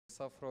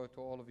Safra, to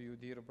all of you,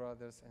 dear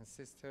brothers and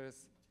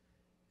sisters,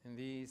 in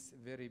this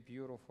very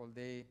beautiful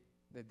day,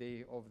 the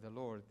day of the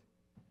Lord.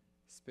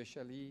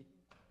 Especially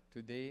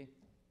today,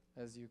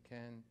 as you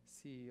can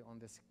see on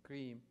the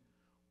screen,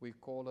 we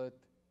call it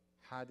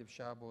Hadib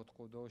Shabot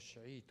Qudosh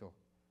Ito,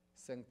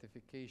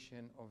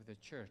 Sanctification of the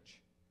Church.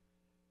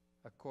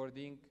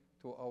 According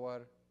to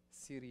our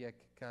Syriac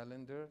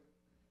calendar,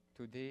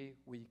 today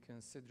we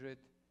consider it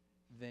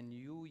the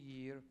new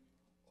year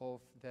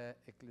of the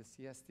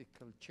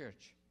ecclesiastical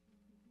church,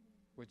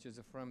 which is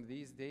from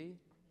this day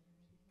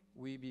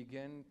we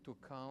begin to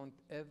count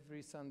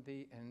every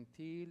Sunday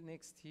until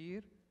next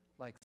year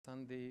like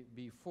Sunday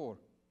before.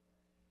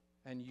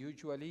 And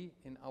usually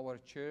in our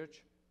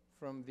church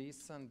from this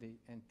Sunday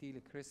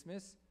until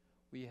Christmas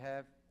we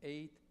have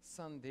 8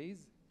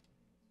 Sundays,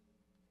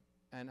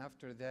 and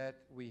after that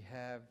we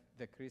have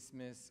the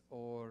Christmas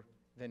or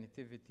the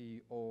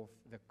Nativity of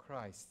the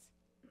Christ.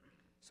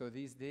 So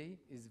this day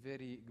is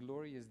very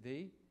glorious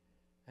day,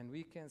 and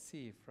we can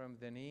see from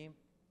the name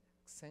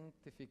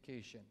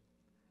sanctification.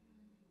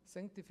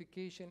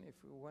 Sanctification, if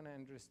we want to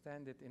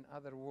understand it in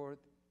other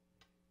words,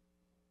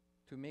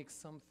 to make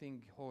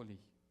something holy.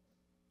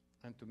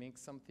 And to make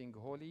something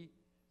holy,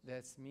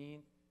 that's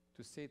mean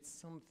to set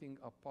something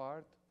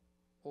apart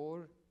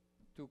or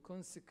to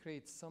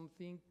consecrate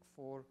something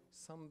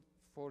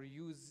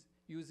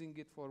using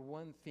it for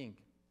one thing.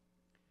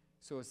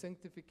 So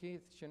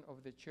sanctification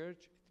of the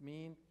church, it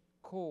means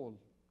call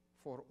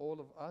for all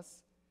of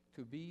us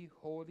to be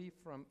holy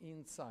from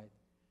inside,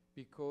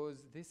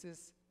 because this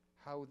is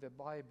how the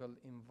Bible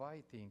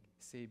inviting,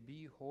 say,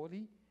 be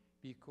holy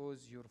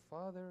because your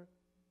Father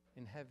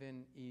in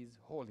heaven is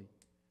holy.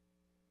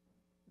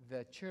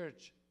 The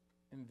church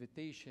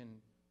invitation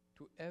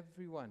to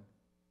everyone,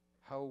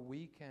 how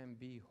we can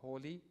be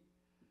holy,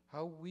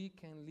 how we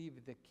can live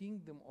the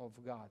kingdom of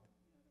God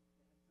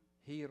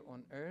here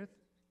on earth.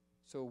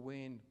 So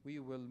when we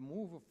will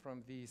move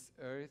from this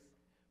earth,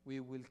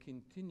 we will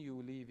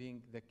continue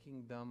living the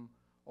kingdom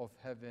of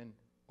heaven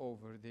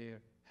over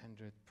there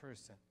 100%.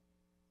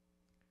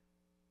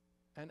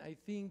 And I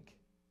think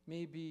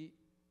maybe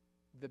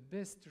the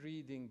best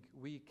reading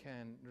we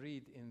can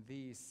read in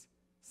this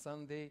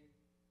Sunday,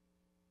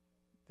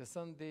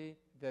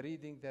 the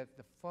reading that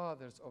the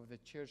fathers of the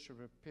church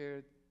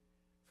prepared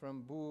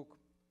from book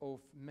of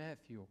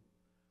Matthew,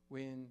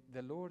 when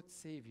the Lord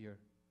Savior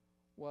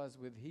was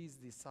with his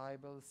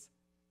disciples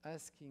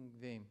asking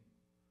them,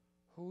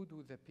 who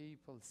do the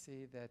people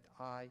say that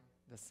I,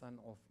 the Son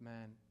of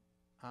Man,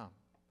 am?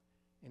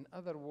 In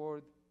other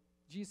words,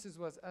 Jesus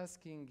was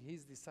asking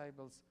his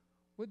disciples,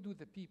 what do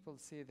the people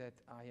say that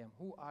I am?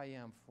 Who I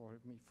am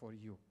for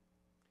you?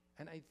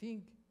 And I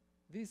think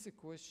this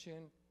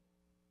question,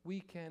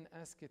 we can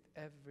ask it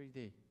every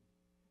day,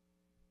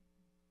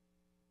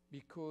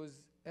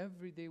 because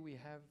every day we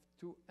have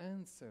to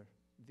answer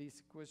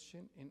this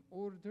question in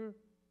order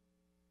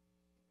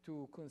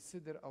to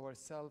consider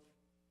ourselves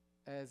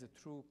as a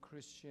true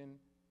Christian,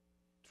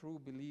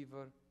 true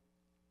believer,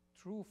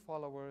 true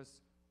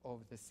followers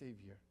of the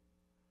Savior.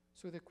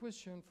 So the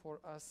question for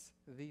us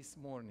this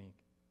morning,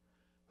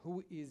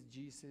 who is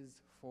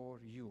Jesus for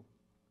you?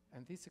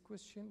 And this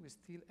question, we're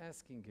still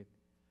asking it.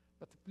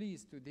 But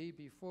please, today,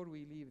 before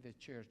we leave the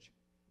church,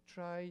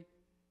 try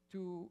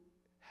to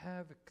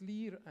have a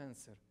clear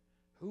answer.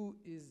 Who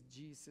is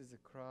Jesus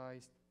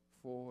Christ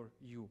for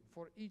you,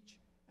 for each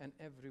and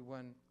every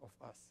one of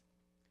us?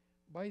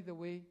 By the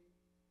way,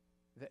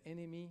 the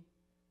enemy,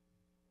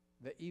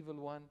 the evil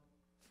one,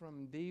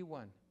 from day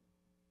one,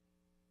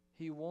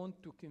 he wants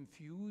to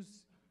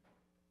confuse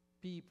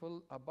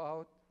people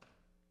about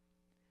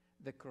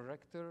the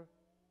character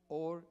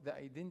or the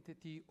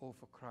identity of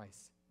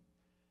Christ.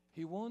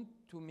 He wants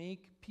to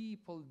make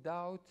people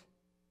doubt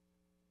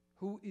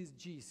who is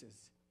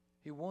Jesus.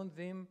 He wants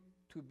them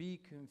to be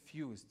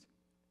confused.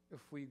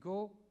 If we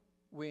go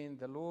when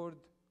the Lord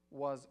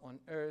was on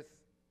earth,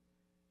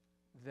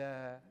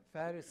 the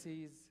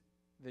Pharisees,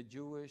 the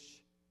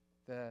Jewish,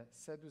 the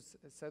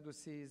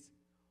Sadducees,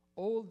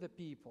 all the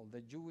people,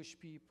 the Jewish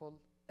people,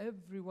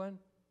 everyone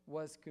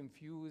was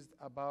confused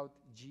about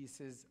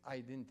Jesus'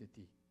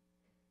 identity.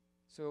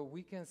 So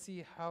we can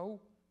see how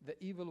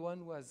the evil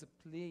one was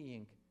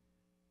playing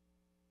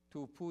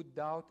to put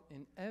doubt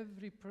in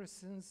every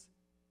person's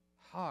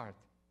heart,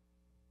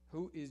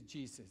 who is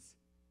Jesus.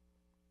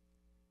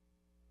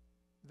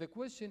 The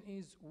question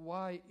is,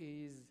 why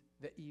is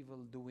the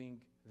evil doing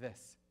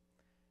this?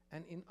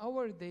 And in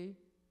our day,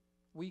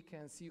 we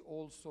can see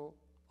also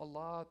a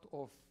lot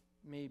of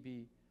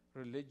maybe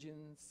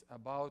religions,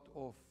 about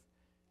of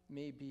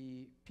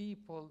maybe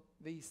people,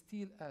 they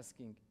still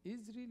asking,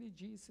 is really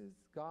Jesus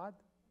God?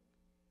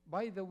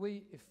 By the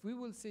way, if we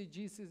will say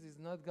Jesus is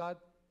not God,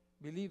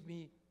 believe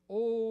me,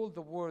 all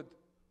the world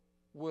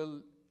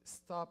will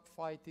stop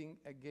fighting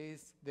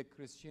against the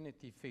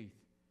Christianity faith.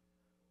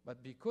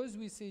 But because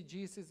we say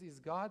Jesus is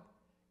God,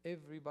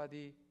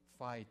 everybody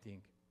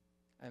fighting.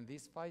 And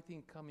this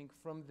fighting coming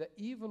from the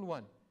evil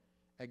one.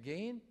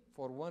 Again,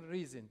 for one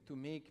reason, to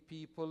make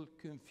people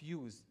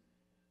confused,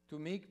 to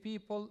make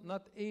people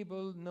not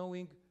able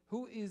knowing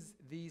who is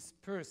this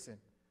person.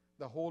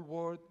 The whole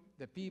world,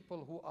 the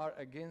people who are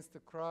against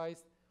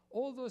Christ,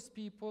 all those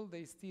people,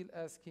 they still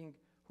asking,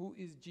 who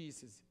is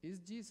Jesus? Is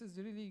Jesus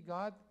really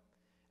God?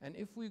 And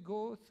if we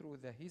go through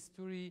the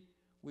history,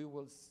 we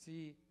will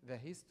see the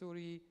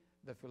history,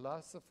 the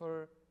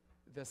philosopher,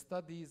 the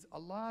studies, a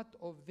lot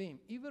of them,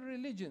 even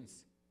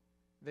religions,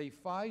 they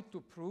fight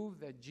to prove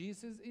that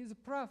Jesus is a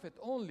prophet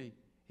only.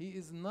 He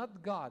is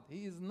not God.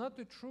 He is not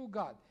a true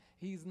God.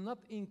 He is not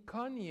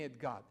incarnate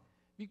God.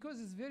 Because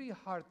it's very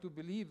hard to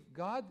believe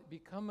God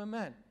become a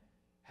man,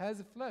 has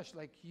a flesh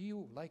like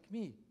you, like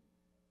me.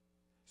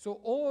 So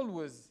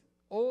always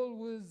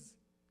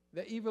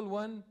the evil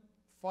one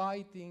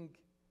fighting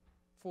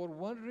for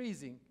one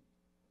reason,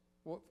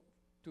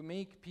 to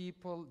make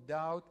people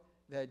doubt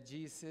that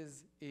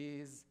Jesus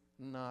is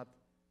not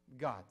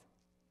God.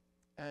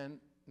 And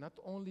not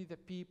only the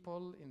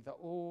people in the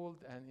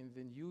Old and in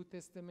the New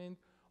Testament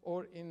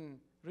or in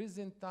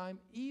recent time,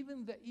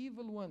 even the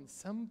evil one,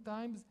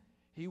 sometimes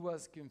he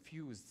was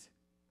confused.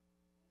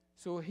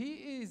 So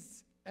he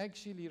is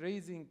actually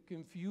raising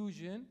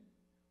confusion,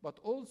 but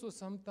also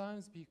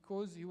sometimes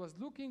because he was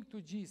looking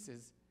to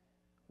Jesus.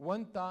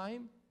 One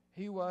time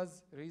he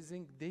was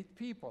raising dead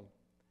people.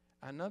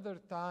 Another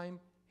time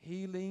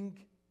healing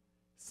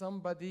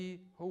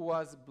somebody who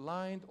was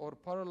blind or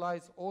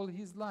paralyzed all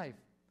his life.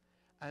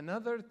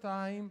 Another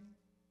time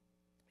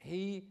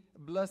he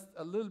blessed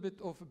a little bit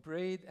of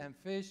bread and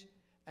fish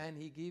and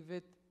he gave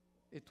it.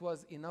 It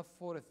was enough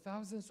for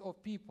thousands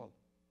of people.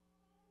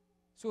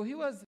 So he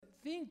was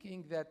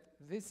thinking that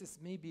this is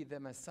maybe the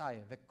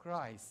Messiah, the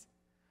Christ.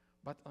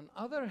 But on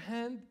the other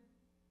hand,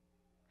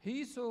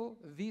 he saw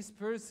this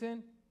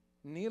person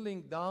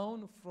kneeling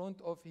down in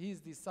front of his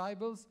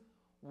disciples,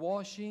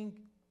 washing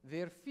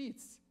their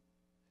feet.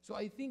 So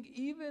I think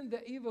even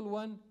the evil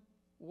one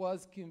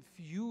was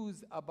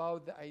confused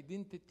about the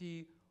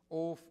identity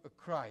of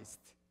Christ.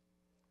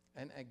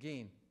 And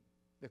again,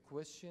 the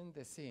question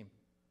the same.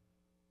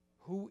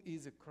 Who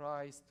is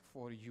Christ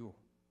for you?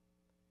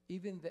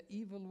 Even the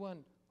evil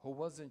one who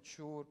wasn't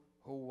sure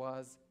who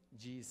was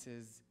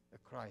Jesus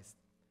Christ.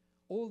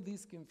 All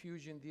this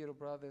confusion, dear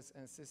brothers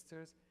and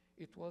sisters,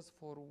 it was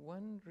for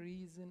one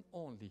reason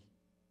only.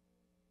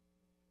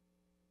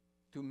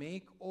 To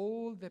make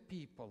all the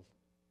people,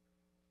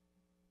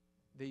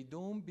 they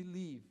don't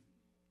believe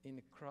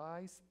in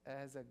Christ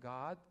as a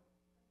God,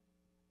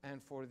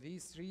 and for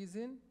this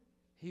reason,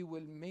 he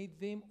will make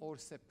them or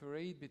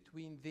separate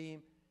between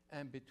them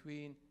and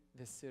between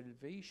the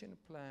salvation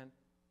plan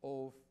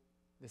of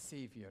the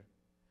Savior.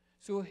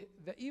 So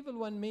the evil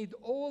one made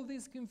all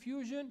this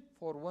confusion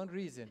for one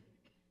reason,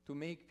 to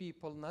make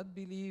people not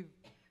believe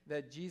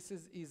that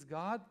Jesus is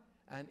God,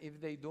 and if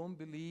they don't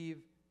believe,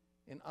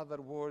 in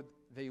other words,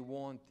 they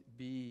won't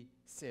be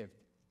saved.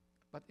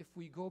 But if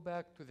we go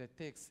back to the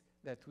text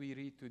that we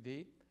read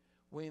today,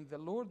 when the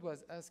Lord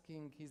was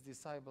asking his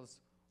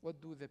disciples,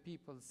 what do the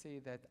people say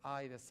that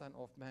I, the Son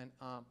of Man,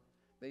 am?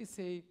 They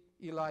say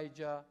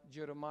Elijah,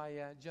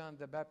 Jeremiah, John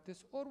the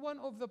Baptist, or one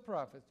of the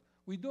prophets.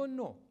 We don't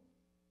know.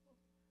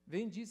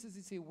 Then Jesus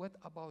says, what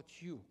about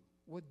you?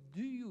 What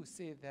do you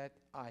say that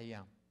I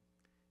am?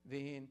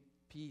 Then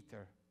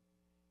Peter,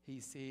 he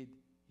said,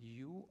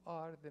 you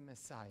are the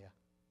Messiah.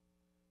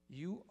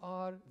 You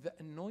are the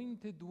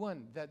anointed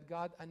one that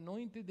God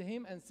anointed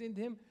him and sent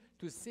him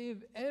to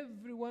save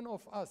every one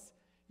of us.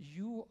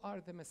 You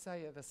are the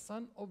Messiah, the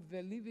Son of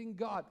the living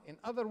God. In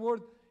other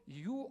words,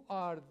 you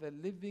are the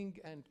living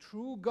and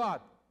true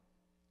God.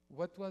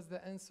 What was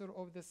the answer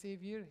of the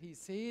Savior? He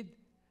said,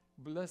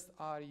 blessed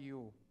are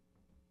you,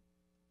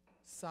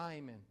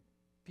 Simon,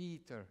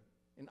 Peter.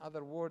 In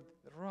other words,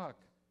 rock.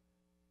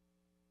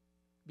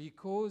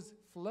 Because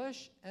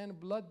flesh and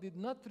blood did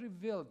not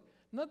reveal,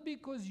 not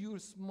because you're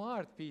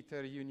smart,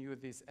 Peter, you knew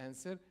this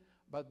answer,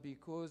 but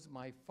because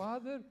my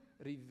Father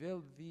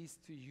revealed this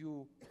to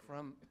you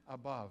from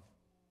above.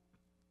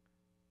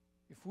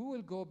 If we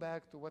will go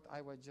back to what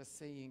I was just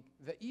saying,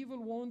 the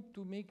evil want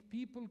to make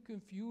people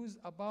confused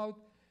about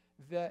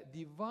the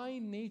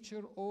divine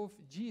nature of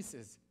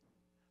Jesus.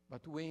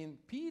 But when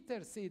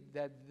Peter said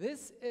that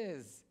this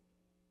is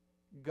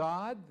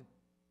God,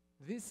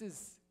 this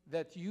is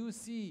that you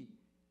see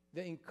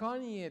the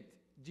incarnate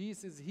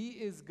Jesus, he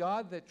is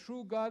God, the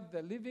true God,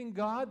 the living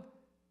God,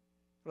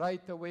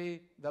 right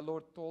away the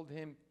Lord told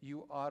him,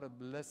 you are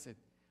blessed.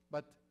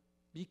 But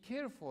be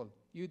careful.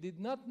 You did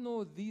not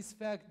know this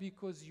fact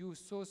because you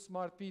so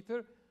smart,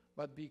 Peter,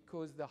 but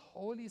because the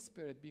Holy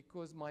Spirit,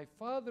 because my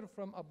Father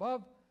from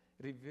above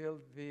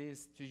revealed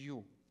this to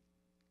you.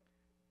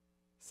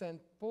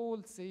 St.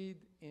 Paul said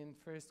in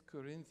 1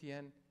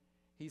 Corinthians,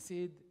 he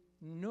said,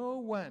 no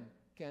one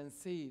can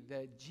say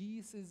that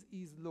Jesus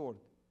is Lord.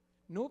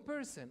 No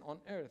person on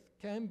earth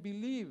can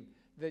believe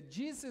that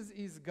Jesus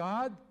is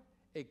God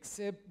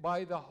except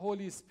by the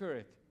Holy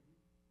Spirit.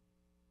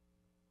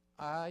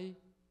 I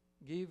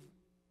gave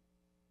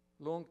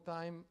long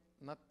time,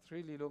 not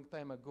really long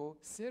time ago,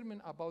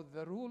 sermon about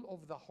the role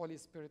of the Holy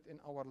Spirit in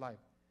our life.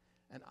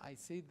 And I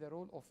said the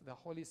role of the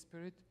Holy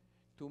Spirit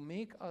to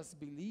make us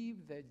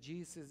believe that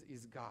Jesus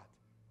is God.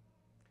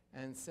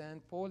 And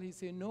St. Paul, he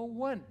said, no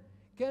one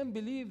can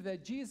believe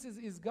that Jesus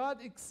is God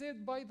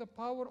except by the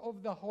power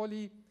of the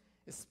Holy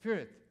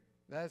Spirit.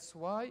 That's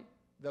why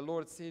the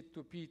Lord said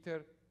to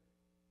Peter,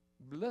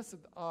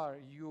 blessed are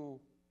you,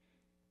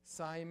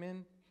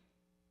 Simon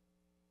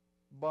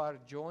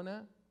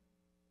Bar-Jonah,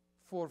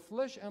 for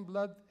flesh and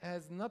blood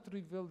has not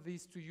revealed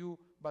this to you,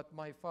 but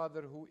my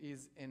Father who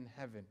is in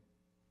heaven.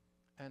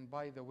 And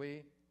by the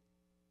way,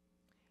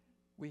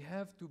 we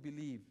have to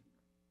believe.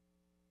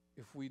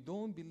 If we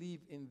don't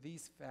believe in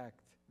this fact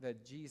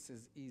that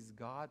Jesus is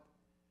God,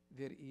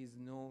 there is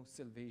no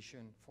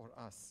salvation for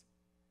us.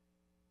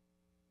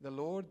 The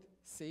Lord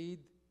said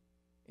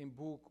in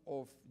book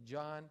of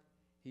John,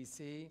 he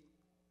said,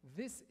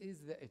 this is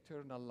the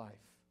eternal life.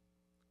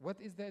 What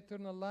is the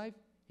eternal life?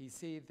 He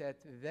said that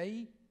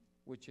they,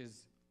 which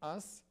is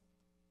us,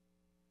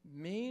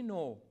 may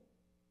know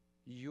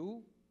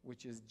you,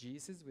 which is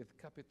Jesus with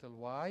capital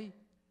Y,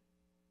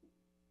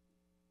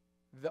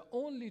 the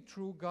only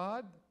true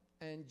God,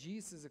 and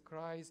Jesus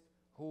Christ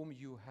whom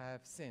you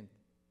have sent.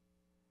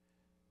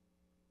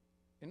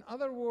 In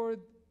other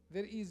words,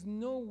 there is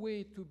no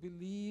way to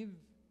believe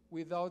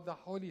without the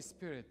Holy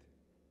Spirit.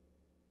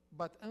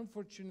 But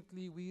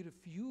unfortunately, we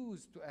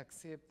refuse to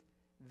accept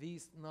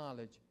this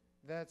knowledge.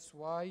 That's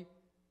why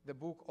the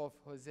book of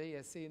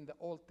Hosea says in the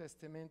Old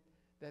Testament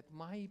that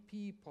my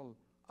people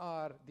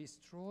are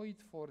destroyed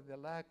for the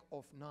lack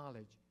of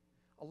knowledge.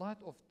 A lot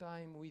of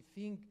time we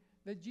think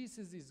that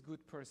Jesus is a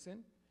good person,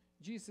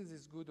 Jesus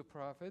is good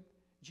prophet,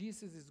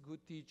 Jesus is good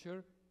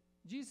teacher,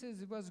 Jesus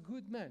was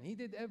good man, he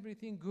did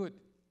everything good.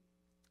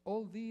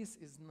 All this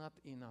is not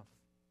enough.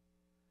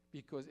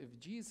 Because if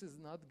Jesus is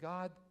not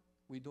God,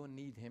 we don't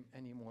need him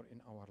anymore in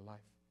our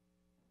life.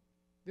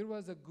 There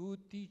was a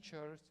good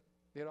teachers,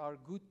 there are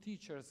good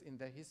teachers in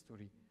the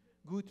history,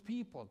 good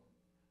people.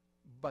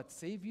 But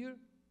Savior,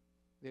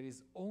 there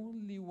is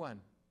only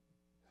one,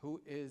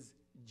 who is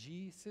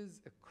Jesus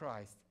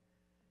Christ.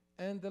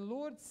 And the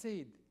Lord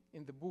said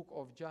in the book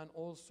of John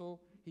also,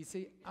 he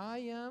said,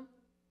 I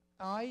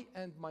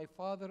and my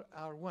Father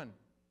are one.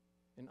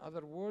 In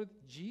other words,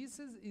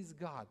 Jesus is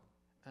God,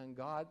 and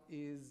God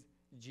is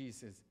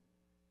Jesus.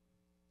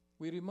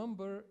 We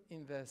remember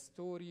in the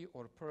story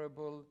or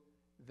parable,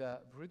 the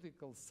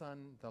prodigal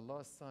son, the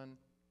lost son,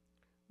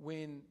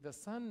 when the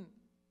son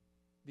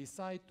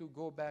decided to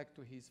go back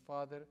to his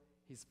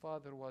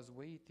father was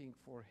waiting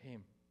for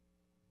him.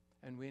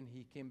 And when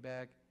he came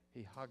back,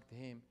 he hugged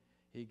him.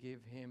 He gave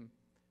him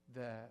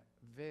the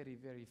very,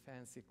 very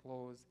fancy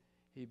clothes.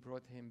 He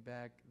brought him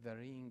back the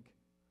ring.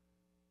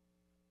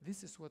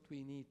 This is what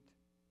we need,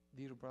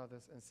 dear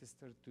brothers and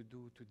sisters, to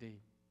do today,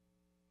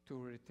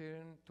 to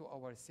return to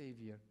our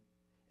Savior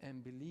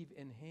and believe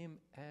in him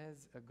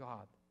as a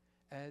God,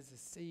 as a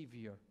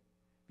Savior,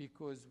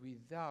 because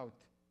without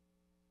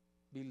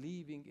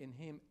believing in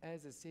him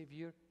as a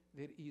Savior,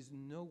 there is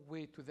no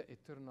way to the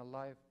eternal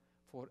life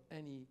for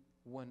any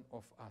one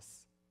of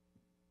us.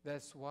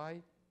 That's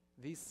why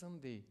this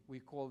Sunday we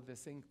call the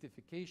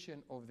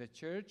sanctification of the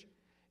church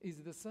is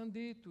the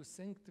Sunday to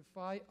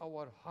sanctify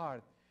our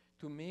heart,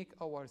 to make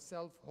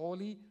ourselves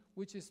holy,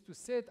 which is to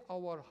set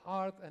our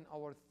heart and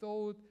our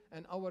thought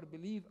and our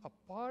belief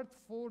apart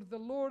for the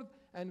Lord.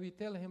 And we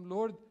tell him,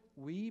 Lord,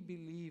 we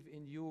believe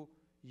in you.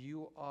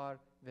 You are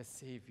the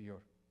Savior.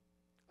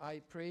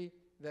 I pray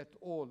that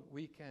all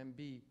we can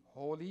be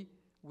holy,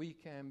 we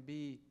can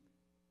be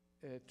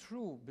a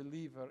true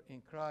believer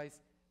in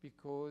Christ,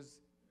 because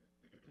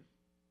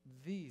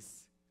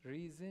this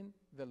reason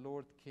the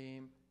Lord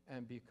came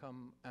and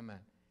become a man.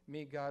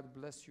 May God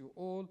bless you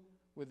all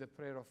with the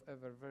prayer of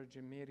ever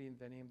Virgin Mary, in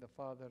the name of the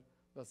Father,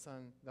 the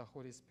Son, the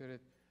Holy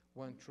Spirit,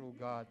 one true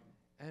God.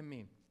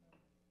 Amen.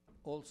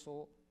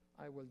 Also,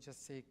 I will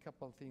just say a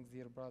couple things,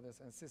 dear brothers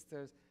and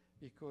sisters,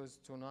 because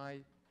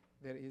tonight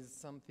there is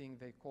something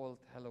they call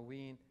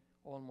Halloween.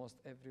 Almost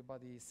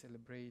everybody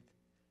celebrate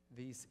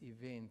this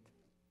event.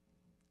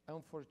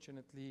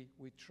 Unfortunately,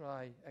 we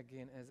try,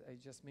 again, as I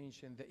just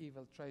mentioned, the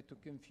evil try to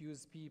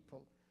confuse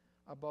people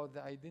about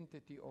the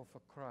identity of a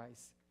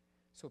Christ.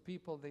 So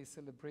people, they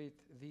celebrate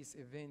this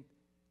event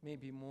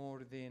maybe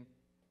more than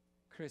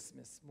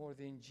Christmas, more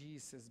than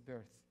Jesus'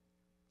 birth.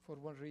 For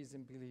one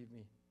reason, believe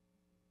me,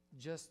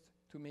 just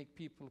to make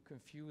people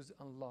confused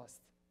and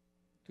lost,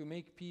 to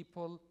make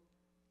people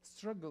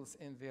struggles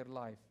in their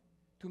life,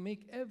 to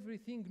make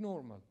everything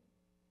normal,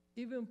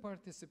 even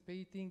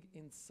participating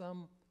in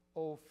some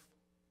of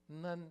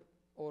non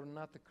or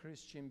not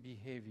Christian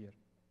behavior.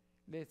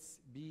 Let's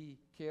be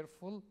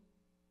careful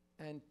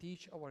and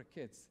teach our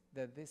kids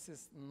that this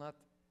is not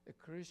a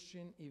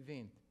Christian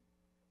event.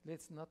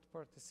 Let's not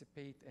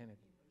participate in it.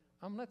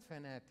 I'm not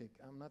fanatic.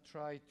 I'm not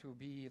trying to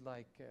be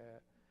like,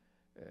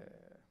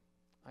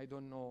 I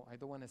don't know, I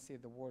don't want to say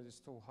the word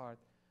is too hard,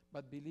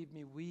 but believe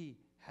me, we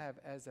have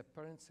as a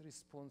parents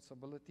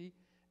responsibility,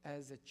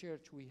 as a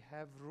church, we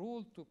have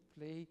role to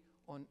play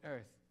on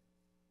earth.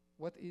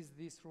 What is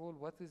this role?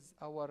 What is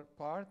our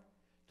part?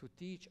 To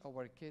teach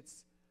our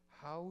kids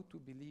how to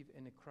believe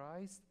in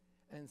Christ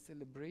and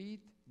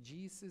celebrate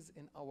Jesus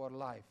in our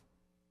life,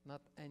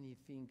 not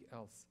anything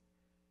else.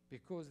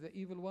 Because the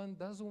evil one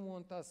doesn't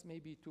want us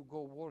maybe to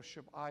go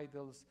worship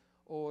idols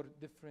or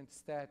different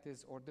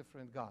status or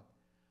different God.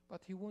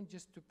 But he wants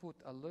just to put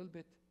a little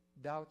bit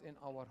doubt in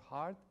our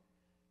heart,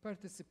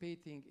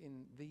 participating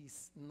in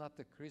this not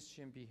a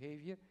Christian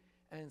behavior,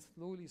 and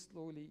slowly,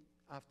 slowly,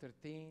 after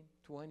 10,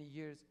 20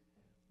 years,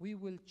 we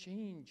will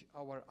change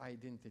our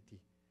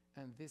identity.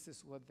 And this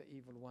is what the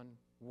evil one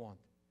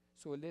wants.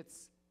 So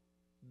let's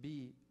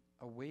be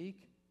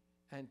awake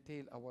and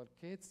tell our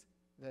kids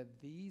that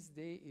this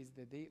day is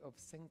the day of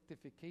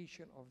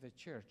sanctification of the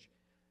church.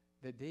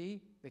 The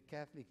day, the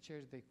Catholic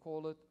Church, they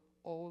call it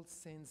All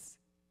Saints'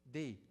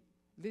 Day.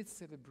 Let's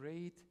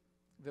celebrate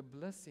the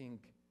blessing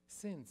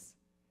since.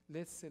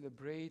 Let's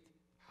celebrate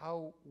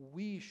how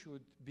we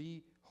should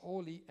be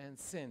holy and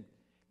saint.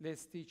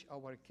 Let's teach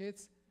our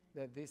kids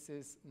that this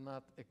is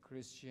not a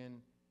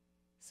Christian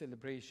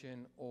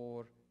celebration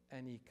or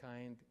any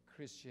kind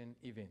Christian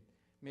event.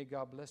 May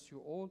God bless you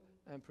all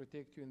and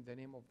protect you in the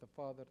name of the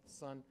Father, the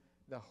Son,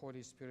 the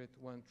Holy Spirit,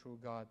 one true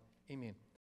God. Amen.